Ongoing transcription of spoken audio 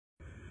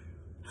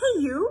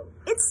you,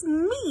 it's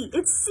me.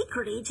 It's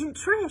Secret Agent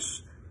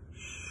Trish.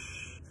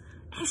 Shh.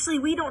 Actually,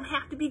 we don't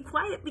have to be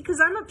quiet because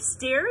I'm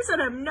upstairs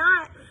and I'm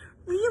not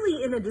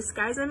really in a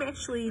disguise. I'm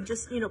actually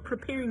just,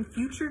 preparing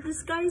future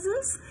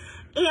disguises.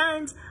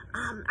 And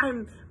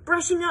I'm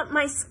brushing up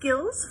my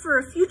skills for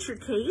a future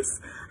case.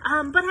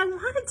 But I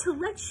wanted to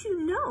let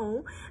you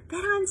know that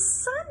on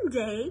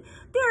Sunday,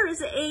 there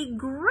is a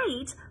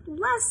great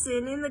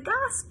lesson in the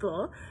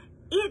gospel.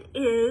 It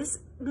is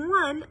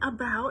one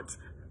about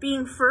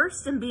being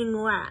first and being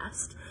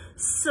last.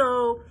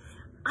 So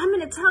I'm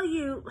going to tell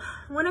you,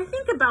 when I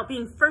think about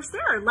being first,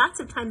 there are lots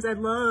of times I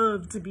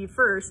love to be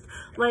first.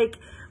 Like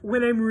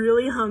when I'm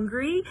really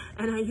hungry,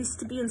 and I used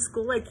to be in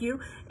school like you,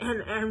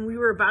 and we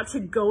were about to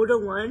go to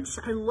lunch.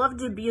 I love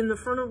to be in the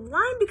front of the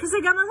line because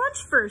I got my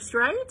lunch first,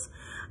 right?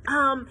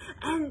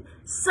 And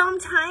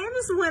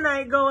sometimes when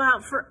I go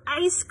out for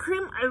ice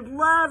cream, I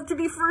love to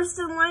be first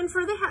in line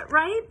for that,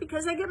 right?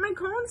 Because I get my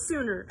cone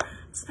sooner,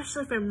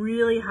 especially if I'm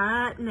really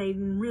hot and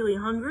I'm really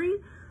hungry,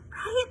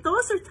 right?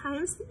 Those are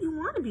times that you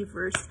want to be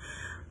first.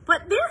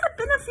 But there have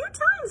been a few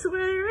times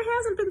where it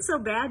hasn't been so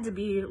bad to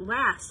be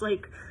last.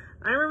 Like,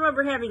 I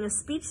remember having a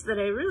speech that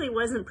I really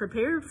wasn't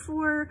prepared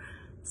for.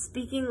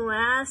 Speaking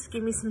last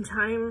gave me some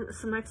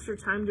extra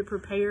time to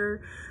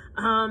prepare.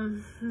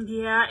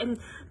 Yeah, and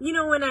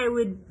when I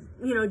would,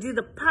 do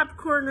the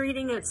popcorn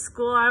reading at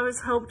school, I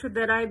always hoped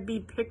that I'd be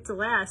picked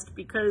last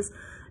because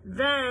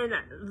then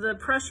the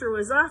pressure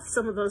was off.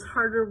 Some of those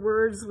harder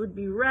words would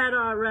be read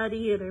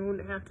already and I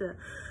wouldn't have to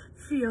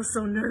feel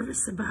so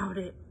nervous about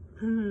it.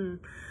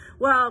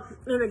 Well,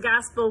 in the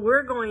gospel,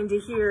 we're going to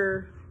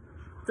hear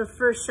the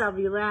first shall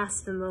be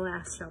last and the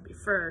last shall be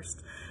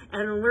first.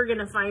 And we're going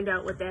to find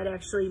out what that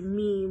actually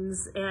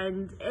means,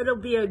 and it'll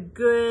be a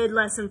good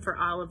lesson for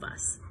all of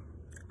us.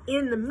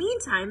 In the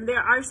meantime,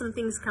 there are some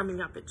things coming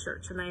up at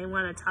church, and I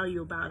want to tell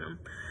you about them.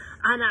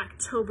 On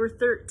October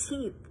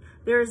 13th,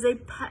 there is a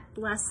pet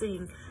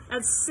blessing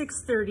at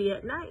 6:30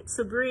 at night.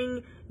 So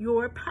bring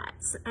your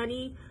pets,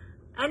 any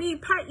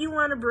pet you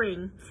want to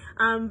bring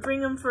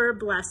them for a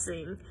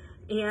blessing.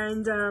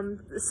 And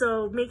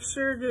so make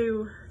sure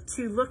to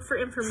look for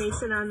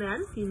information on that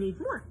if you need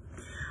more.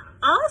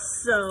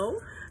 Also,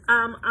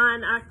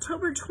 on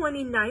October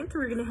 29th,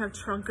 we're going to have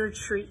Trunk or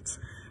Treat.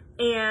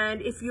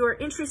 And if you're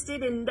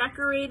interested in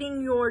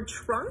decorating your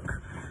trunk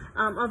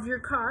of your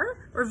car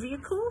or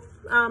vehicle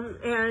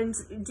and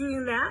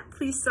doing that,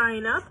 please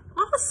sign up.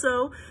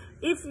 Also,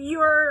 if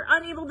you're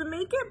unable to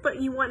make it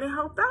but you want to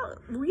help out,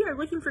 we are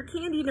looking for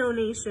candy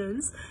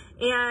donations,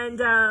 and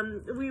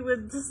we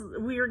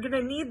are going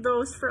to need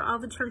those for all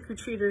the trunk or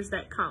treaters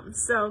that come.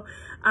 So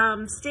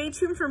stay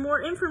tuned for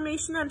more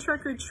information on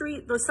Trunk or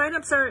Treat. Those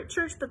signups are at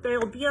church, but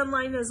they'll be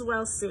online as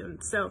well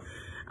soon. So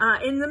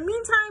in the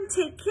meantime,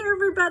 take care,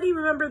 everybody.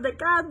 Remember that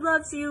God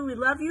loves you. We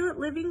love you at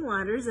Living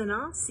Waters, and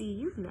I'll see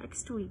you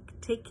next week.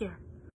 Take care.